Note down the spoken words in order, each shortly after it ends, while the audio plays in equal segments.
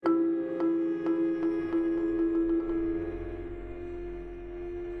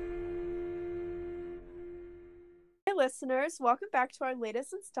listeners, welcome back to our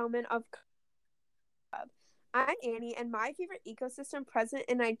latest installment of Club. I'm Annie, and my favorite ecosystem present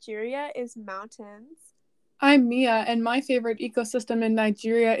in Nigeria is mountains. I'm Mia, and my favorite ecosystem in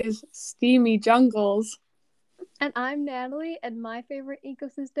Nigeria is steamy jungles. And I'm Natalie, and my favorite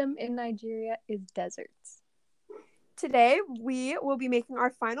ecosystem in Nigeria is deserts. Today, we will be making our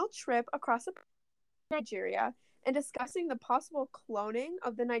final trip across Nigeria and discussing the possible cloning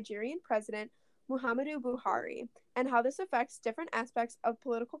of the Nigerian president, Muhammadu Buhari, and how this affects different aspects of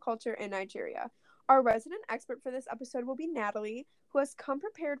political culture in Nigeria. Our resident expert for this episode will be Natalie, who has come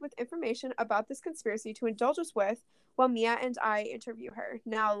prepared with information about this conspiracy to indulge us with while Mia and I interview her.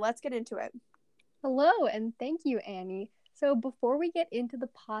 Now, let's get into it. Hello, and thank you, Annie. So before we get into the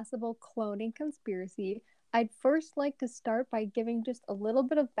possible cloning conspiracy, I'd first like to start by giving just a little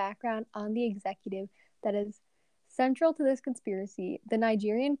bit of background on the executive that is central to this conspiracy, the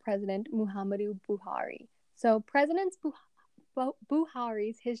Nigerian president, Muhammadu Buhari. So President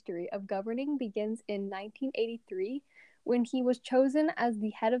Buhari's history of governing begins in 1983 when he was chosen as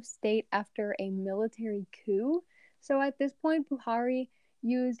the head of state after a military coup. So at this point, Buhari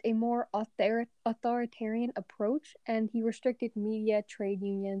used a more authoritarian approach, and he restricted media, trade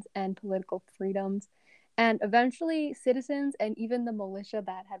unions, and political freedoms. And eventually, citizens and even the militia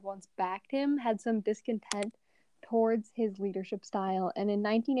that had once backed him had some discontent towards his leadership style. And in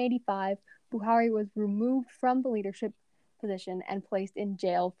 1985, Buhari was removed from the leadership position and placed in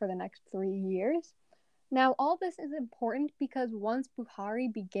jail for the next 3 years. Now, all this is important because once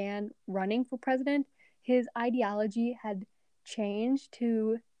Buhari began running for president, his ideology had changed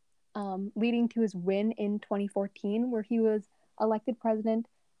to leading to his win in 2014, where he was elected president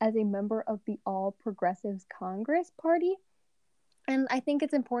as a member of the All Progressives Congress Party. And I think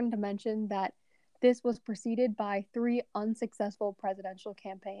it's important to mention that this was preceded by 3 unsuccessful presidential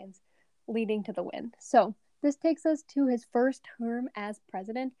campaigns leading to the win. So this takes us to his first term as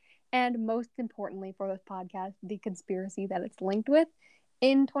president, and most importantly for this podcast, the conspiracy that it's linked with.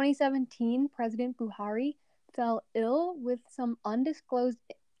 In 2017, President Buhari fell ill with some undisclosed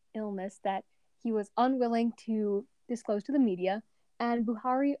illness that he was unwilling to disclose to the media, and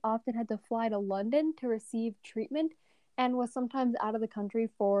Buhari often had to fly to London to receive treatment and was sometimes out of the country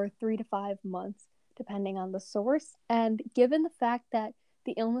for 3 to 5 months, depending on the source. And given the fact that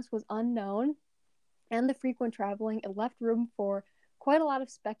the illness was unknown and the frequent traveling, it left room for quite a lot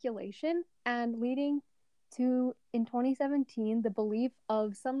of speculation and leading to, in 2017, the belief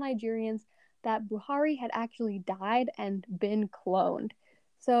of some Nigerians that Buhari had actually died and been cloned.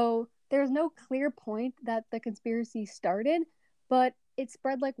 So there's no clear point that the conspiracy started, but it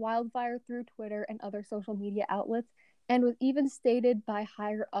spread like wildfire through Twitter and other social media outlets and was even stated by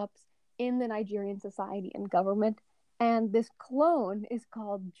higher ups in the Nigerian society and government. And this clone is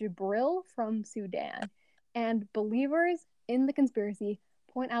called Jibril from Sudan. And believers in the conspiracy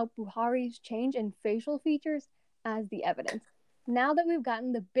point out Buhari's change in facial features as the evidence. Now that we've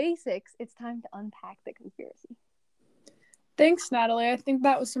gotten the basics, it's time to unpack the conspiracy. Thanks, Natalie. I think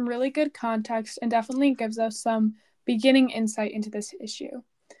that was some really good context and definitely gives us some beginning insight into this issue.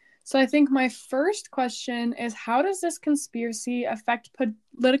 So I think my first question is, how does this conspiracy affect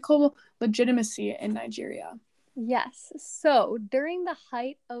political legitimacy in Nigeria? Yes. So during the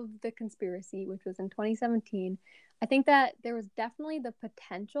height of the conspiracy, which was in 2017, I think that there was definitely the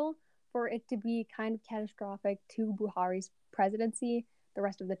potential for it to be kind of catastrophic to Buhari's presidency, the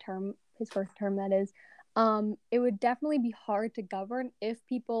rest of the term, his first term, that is. It would definitely be hard to govern if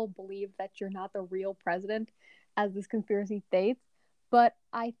people believe that you're not the real president, as this conspiracy states. But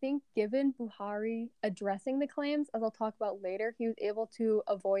I think given Buhari addressing the claims, as I'll talk about later, he was able to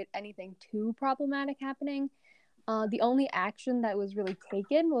avoid anything too problematic happening. The only action that was really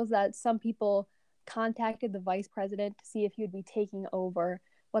taken was that some people contacted the vice president to see if he would be taking over,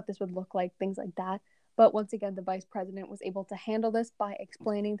 what this would look like, things like that. But once again, the vice president was able to handle this by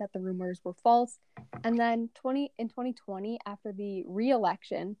explaining that the rumors were false. And then in 2020, after the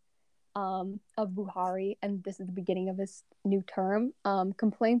re-election of Buhari, and this is the beginning of his new term,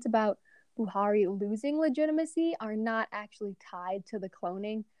 complaints about Buhari losing legitimacy are not actually tied to the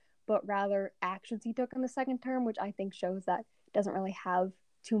cloning, but rather actions he took in the second term, which I think shows that it doesn't really have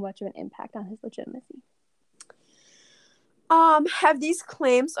too much of an impact on his legitimacy. Have these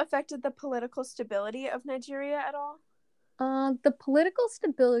claims affected the political stability of Nigeria at all? The political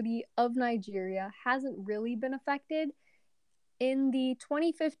stability of Nigeria hasn't really been affected. In the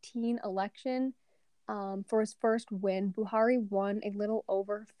 2015 election, for his first win, Buhari won a little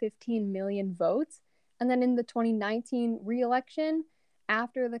over 15 million votes. And then in the 2019 re-election,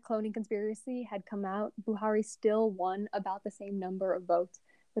 after the cloning conspiracy had come out, Buhari still won about the same number of votes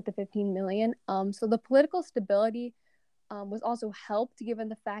with the 15 million. So the political stability was also helped given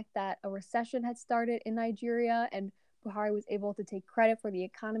the fact that a recession had started in Nigeria, and Buhari was able to take credit for the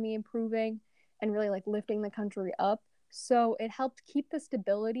economy improving and really like lifting the country up. So it helped keep the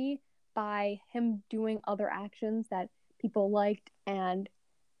stability by him doing other actions that people liked, and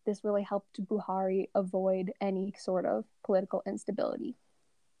this really helped Buhari avoid any sort of political instability.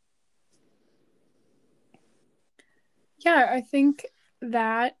 Yeah, I think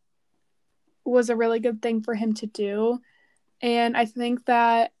that was a really good thing for him to do. And I think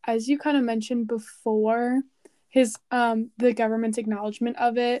that, as you kind of mentioned before, his the government's acknowledgement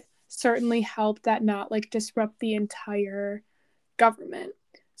of it certainly helped that not like disrupt the entire government.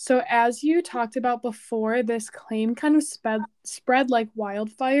 So as you talked about before, this claim kind of spread like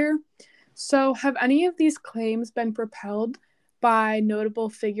wildfire. So have any of these claims been propelled by notable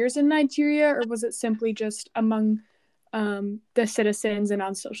figures in Nigeria, or was it simply just among the citizens and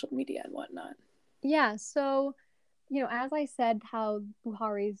on social media and whatnot? Yeah, so, as I said, how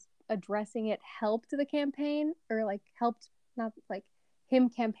Buhari's addressing it helped the campaign, or like helped, not like him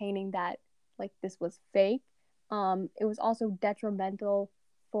campaigning that like this was fake. It was also detrimental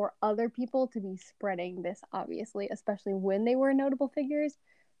for other people to be spreading this, obviously, especially when they were notable figures.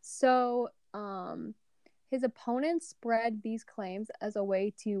 So, his opponents spread these claims as a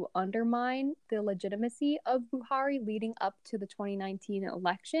way to undermine the legitimacy of Buhari leading up to the 2019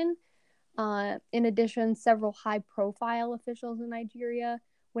 election. In addition, several high-profile officials in Nigeria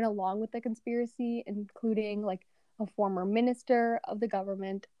went along with the conspiracy, including like a former minister of the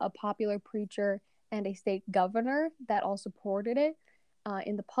government, a popular preacher, and a state governor that all supported it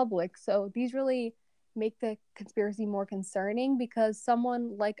in the public. So these really make the conspiracy more concerning because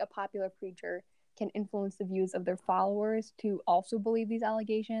someone like a popular preacher can influence the views of their followers to also believe these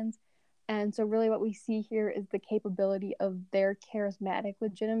allegations. And so, really, what we see here is the capability of their charismatic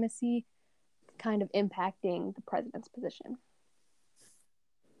legitimacy kind of impacting the president's position.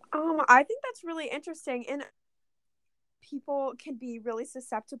 I think that's really interesting, and people can be really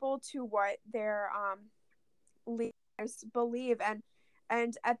susceptible to what their leaders believe,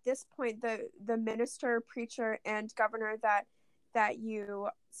 and at this point, the minister, preacher, and governor that you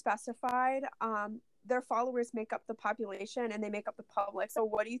specified, their followers make up the population and they make up the public. So,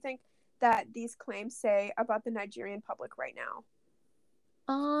 what do you think that these claims say about the Nigerian public right now?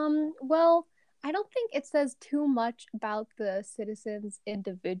 Well, I don't think it says too much about the citizens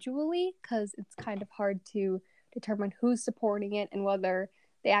individually because it's kind of hard to determine who's supporting it and whether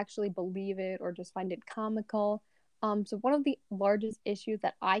they actually believe it or just find it comical. So one of the largest issues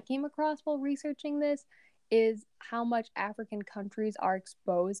that I came across while researching this is how much African countries are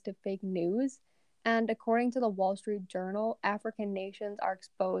exposed to fake news. And according to the Wall Street Journal, African nations are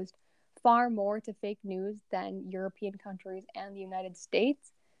exposed far more to fake news than European countries and the United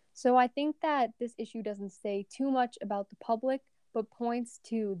States. So I think that this issue doesn't say too much about the public, but points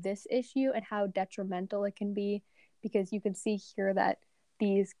to this issue and how detrimental it can be, because you can see here that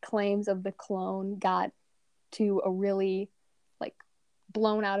these claims of the clone got to a really like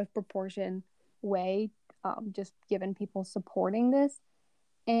blown out of proportion way, just given people supporting this.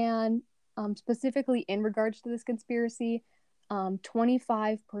 And specifically in regards to this conspiracy,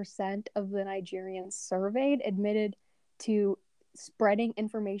 25% of the Nigerians surveyed admitted to spreading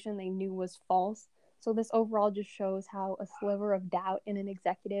information they knew was false. So this overall just shows how a sliver of doubt in an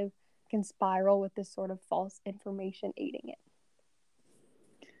executive can spiral with this sort of false information aiding it.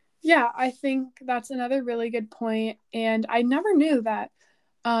 Yeah, I think that's another really good point. And I never knew that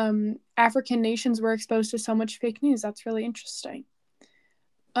African nations were exposed to so much fake news. That's really interesting.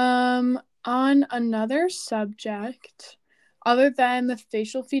 On another subject, other than the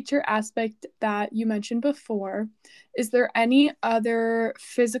facial feature aspect that you mentioned before, is there any other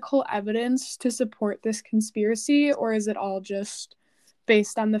physical evidence to support this conspiracy, or is it all just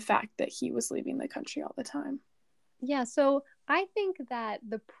based on the fact that he was leaving the country all the time? Yeah, so I think that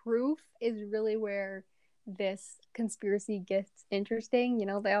the proof is really where this conspiracy gets interesting.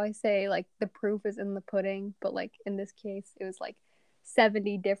 They always say like the proof is in the pudding, but like in this case, it was like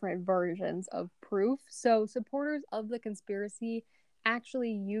 70 different versions of proof. So supporters of the conspiracy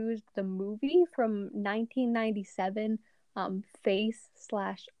actually used the movie from 1997,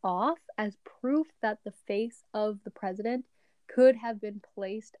 Face/Off, as proof that the face of the president could have been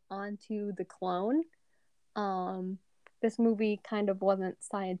placed onto the clone. This movie kind of wasn't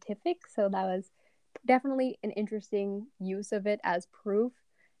scientific, so that was definitely an interesting use of it as proof.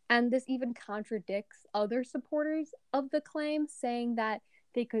 And this even contradicts other supporters of the claim, saying that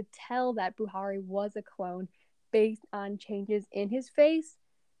they could tell that Buhari was a clone based on changes in his face.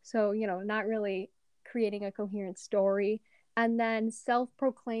 So, not really creating a coherent story. And then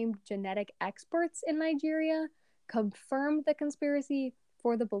self-proclaimed genetic experts in Nigeria confirmed the conspiracy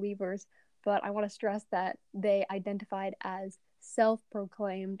for the believers, but I want to stress that they identified as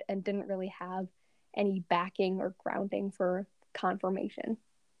self-proclaimed and didn't really have any backing or grounding for confirmation.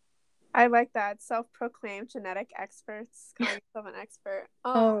 I like that. Self-proclaimed genetic experts calling yourself an expert.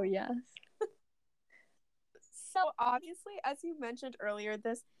 Oh, yes. So obviously, as you mentioned earlier,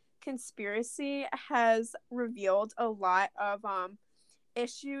 this conspiracy has revealed a lot of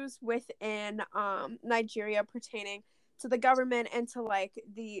issues within Nigeria pertaining to the government and to like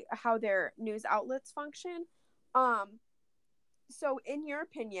the how their news outlets function. So in your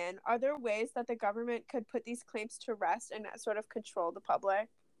opinion, are there ways that the government could put these claims to rest and sort of control the public?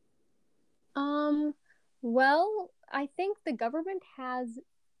 Well, I think the government has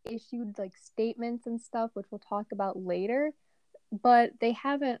issued like statements and stuff, which we'll talk about later, but they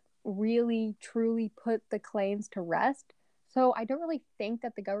haven't really truly put the claims to rest. So I don't really think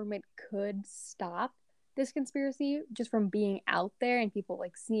that the government could stop this conspiracy just from being out there and people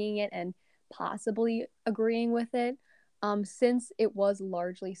like seeing it and possibly agreeing with it. Since it was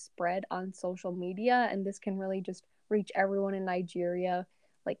largely spread on social media, and this can really just reach everyone in Nigeria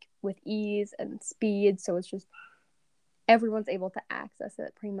like with ease and speed. So it's just everyone's able to access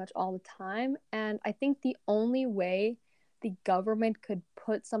it pretty much all the time. And I think the only way the government could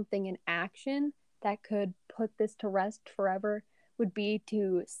put something in action that could put this to rest forever would be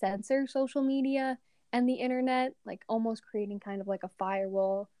to censor social media and the internet, like almost creating kind of like a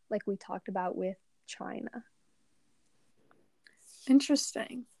firewall, like we talked about with China.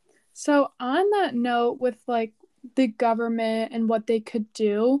 Interesting. So on that note, with like the government and what they could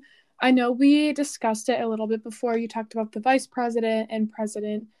do, I know we discussed it a little bit before. You talked about the vice president and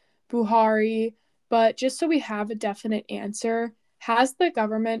President Buhari, but just so we have a definite answer, has the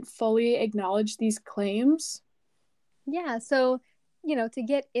government fully acknowledged these claims? Yeah, so, to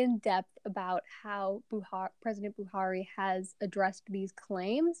get in depth about how President Buhari has addressed these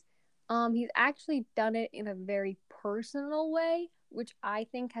claims, he's actually done it in a very personal way, which I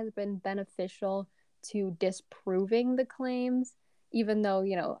think has been beneficial to disproving the claims, even though,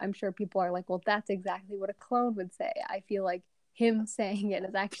 I'm sure people are like, well, that's exactly what a clone would say. I feel like him saying it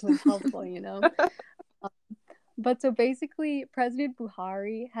is actually helpful. But so basically, President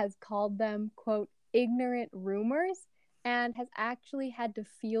Buhari has called them, quote, ignorant rumors, and has actually had to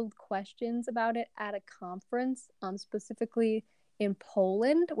field questions about it at a conference, specifically in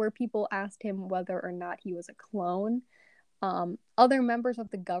Poland, where people asked him whether or not he was a clone. Other members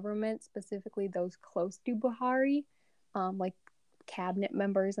of the government, specifically those close to Buhari, like cabinet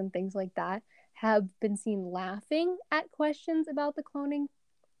members and things like that, have been seen laughing at questions about the cloning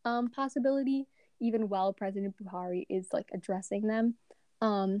possibility, even while President Buhari is like addressing them.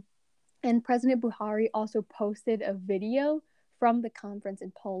 And President Buhari also posted a video from the conference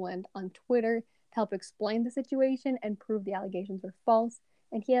in Poland on Twitter to help explain the situation and prove the allegations are false.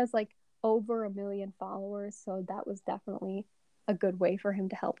 And he has like over 1 million followers, so that was definitely a good way for him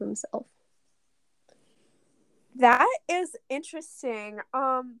to help himself. That is interesting.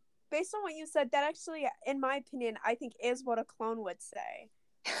 Based on what you said, that actually, in my opinion, I think is what a clone would say.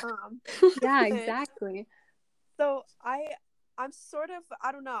 Yeah, exactly. So I'm sort of,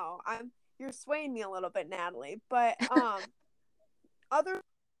 I don't know. You're swaying me a little bit, Natalie, but other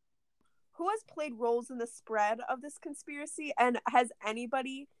who has played roles in the spread of this conspiracy, and has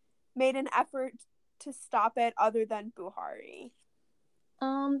anybody made an effort to stop it other than Buhari?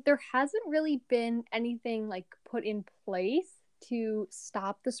 There hasn't really been anything like put in place to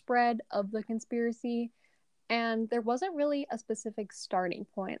stop the spread of the conspiracy, and there wasn't really a specific starting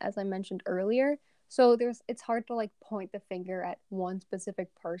point, as I mentioned earlier. So it's hard to like point the finger at one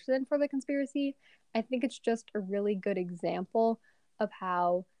specific person for the conspiracy. I think it's just a really good example of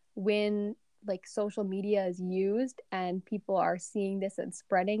how when like social media is used and people are seeing this and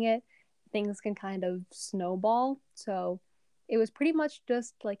spreading it, things can kind of snowball. So it was pretty much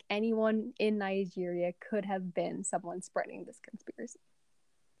just like anyone in Nigeria could have been someone spreading this conspiracy.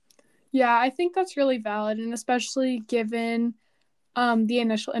 Yeah, I think that's really valid, and especially given the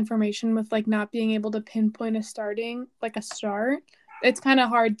initial information with like not being able to pinpoint a start, it's kind of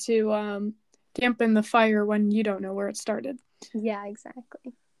hard to dampen the fire when you don't know where it started. Yeah,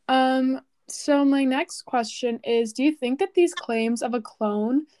 exactly. So my next question is, do you think that these claims of a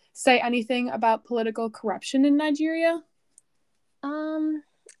clone say anything about political corruption in Nigeria?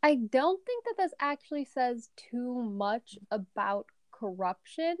 I don't think that this actually says too much about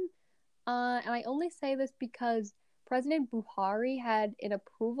corruption. And I only say this because President Buhari had an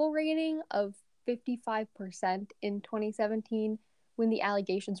approval rating of 55% in 2017 when the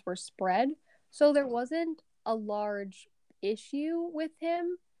allegations were spread. So there wasn't a large issue with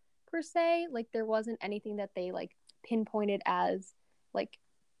him per se. Like there wasn't anything that they like pinpointed as like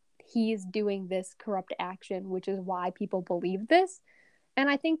he's doing this corrupt action, which is why people believe this. And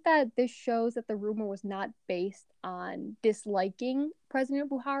I think that this shows that the rumor was not based on disliking President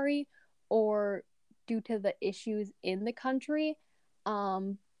Buhari or due to the issues in the country.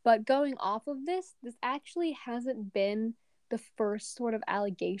 But going off of this actually hasn't been the first sort of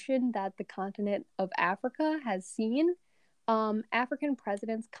allegation that the continent of Africa has seen. African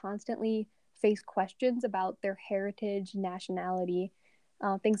presidents constantly face questions about their heritage, nationality,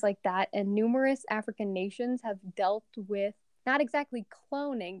 things like that. And numerous African nations have dealt with not exactly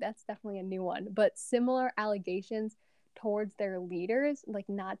cloning, that's definitely a new one, but similar allegations towards their leaders, like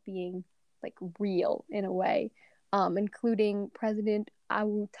not being like real in a way, including President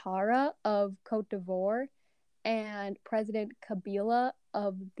Ouattara of Cote d'Ivoire and President Kabila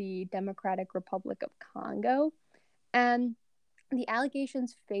of the Democratic Republic of Congo. And the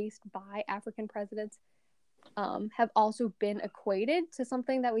allegations faced by African presidents have also been equated to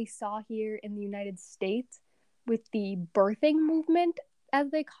something that we saw here in the United States with the birthing movement,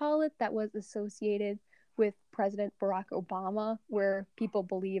 as they call it, that was associated with President Barack Obama, where people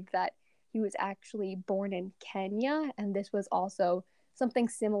believed that he was actually born in Kenya. And this was also something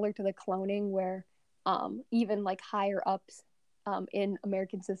similar to the cloning, where even like higher ups in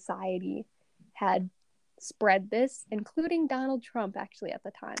American society had spread this, including Donald Trump actually at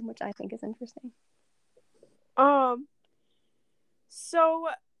the time, which I think is interesting. So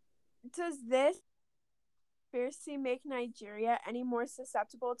does this conspiracy make Nigeria any more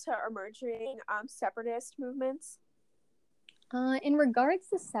susceptible to emerging separatist movements? In regards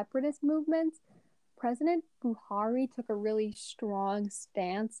to separatist movements, President Buhari took a really strong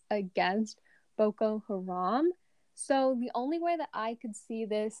stance against Boko Haram. So the only way that I could see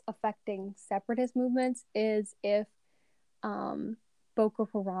this affecting separatist movements is if Boko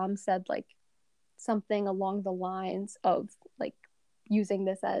Haram said like something along the lines of like using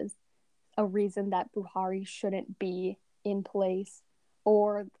this as a reason that Buhari shouldn't be in place,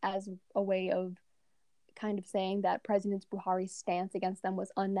 or as a way of kind of saying that President Buhari's stance against them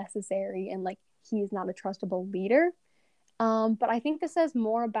was unnecessary and like he is not a trustable leader. But I think this says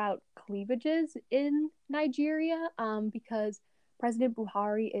more about cleavages in Nigeria, because President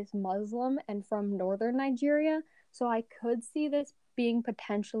Buhari is Muslim and from northern Nigeria. So I could see this being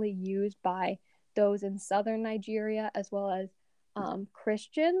potentially used by those in southern Nigeria as well as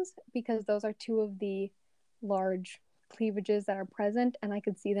Christians, because those are two of the large cleavages that are present. And I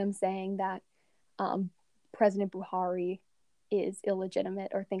could see them saying that President Buhari is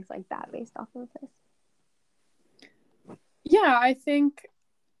illegitimate or things like that based off of this. Yeah, I think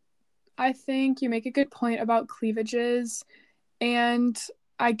you make a good point about cleavages, and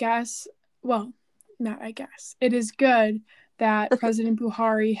it is good that President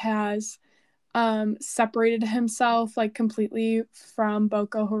Buhari has separated himself like completely from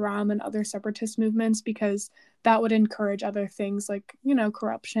Boko Haram and other separatist movements, because that would encourage other things like,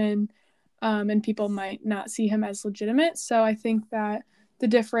 corruption, and people might not see him as legitimate. So I think that the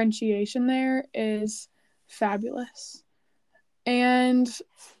differentiation there is fabulous. And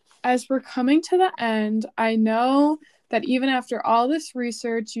as we're coming to the end, I know that even after all this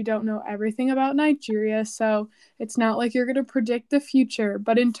research, you don't know everything about Nigeria, so it's not like you're going to predict the future.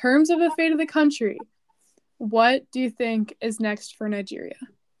 But in terms of the fate of the country, what do you think is next for Nigeria?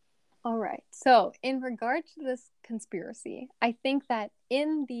 All right. So in regard to this conspiracy, I think that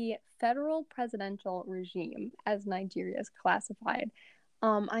in the federal presidential regime, as Nigeria is classified,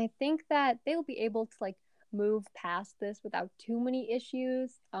 I think that they'll be able to like move past this without too many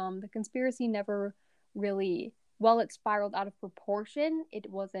issues. The conspiracy never really, while it spiraled out of proportion, it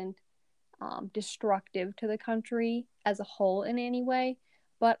wasn't destructive to the country as a whole in any way.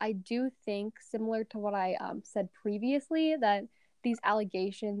 But I do think, similar to what I said previously, that these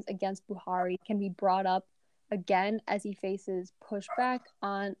allegations against Buhari can be brought up again as he faces pushback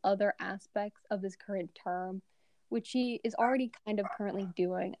on other aspects of his current term, which he is already kind of currently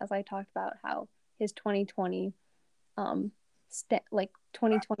doing, as I talked about how his 2020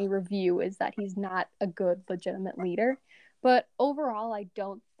 2020 review is that he's not a good legitimate leader. But overall, I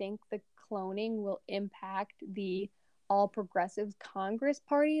don't think the cloning will impact the All Progressives Congress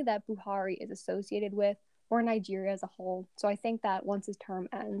Party that Buhari is associated with, or Nigeria as a whole. So I think that once his term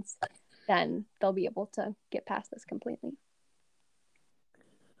ends, then they'll be able to get past this completely.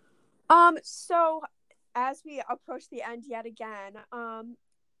 So as we approach the end yet again,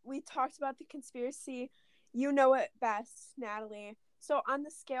 we talked about the conspiracy. You know it best, Natalie. So on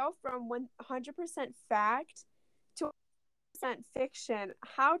the scale from 100% fact to 100% fiction,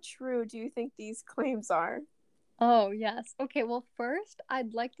 how true do you think these claims are? Oh, yes. Okay, well, first,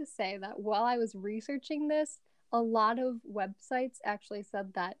 I'd like to say that while I was researching this, a lot of websites actually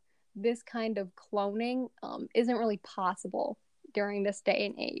said that this kind of cloning isn't really possible during this day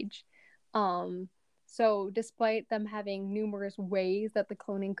and age. So despite them having numerous ways that the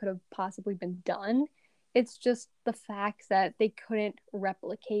cloning could have possibly been done, it's just the fact that they couldn't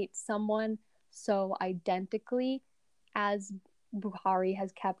replicate someone so identically, as Buhari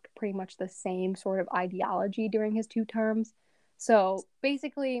has kept pretty much the same sort of ideology during his 2 terms. So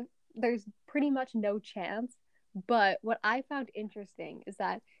basically, there's pretty much no chance. But what I found interesting is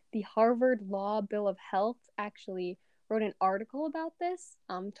that the Harvard Law Bill of Health actually wrote an article about this,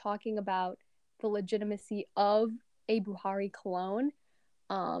 talking about the legitimacy of a Buhari clone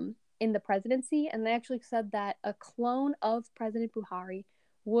in the presidency. And they actually said that a clone of President Buhari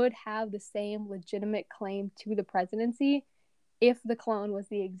would have the same legitimate claim to the presidency if the clone was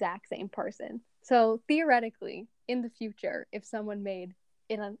the exact same person. So theoretically, in the future, if someone made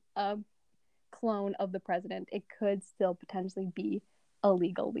a clone of the president, it could still potentially be a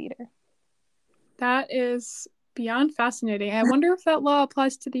legal leader. That is beyond fascinating. I wonder if that law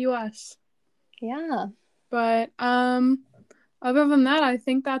applies to the US. Yeah. But other than that, I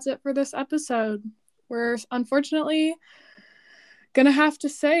think that's it for this episode. We're unfortunately gonna have to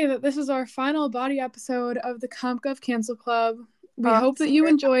say that this is our final body episode of the CompGov Cancel Club. We hope that you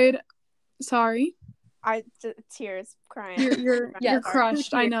enjoyed. Sorry. Tears, crying. You're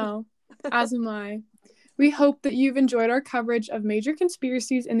crushed, I know. As am I. We hope that you've enjoyed our coverage of major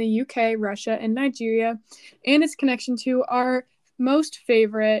conspiracies in the UK, Russia, and Nigeria, and its connection to our most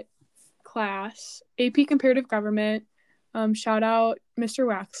favorite class, AP Comparative Government. Shout out Mr.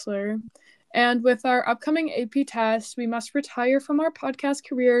 Waxler. And with our upcoming AP test, we must retire from our podcast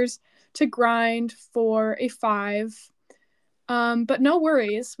careers to grind for a 5. But no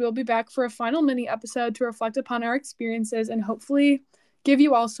worries, we'll be back for a final mini episode to reflect upon our experiences and hopefully give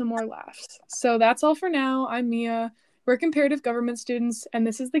you all some more laughs. So that's all for now. I'm Mia. We're comparative government students, and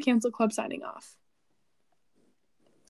this is the Cancel Club signing off.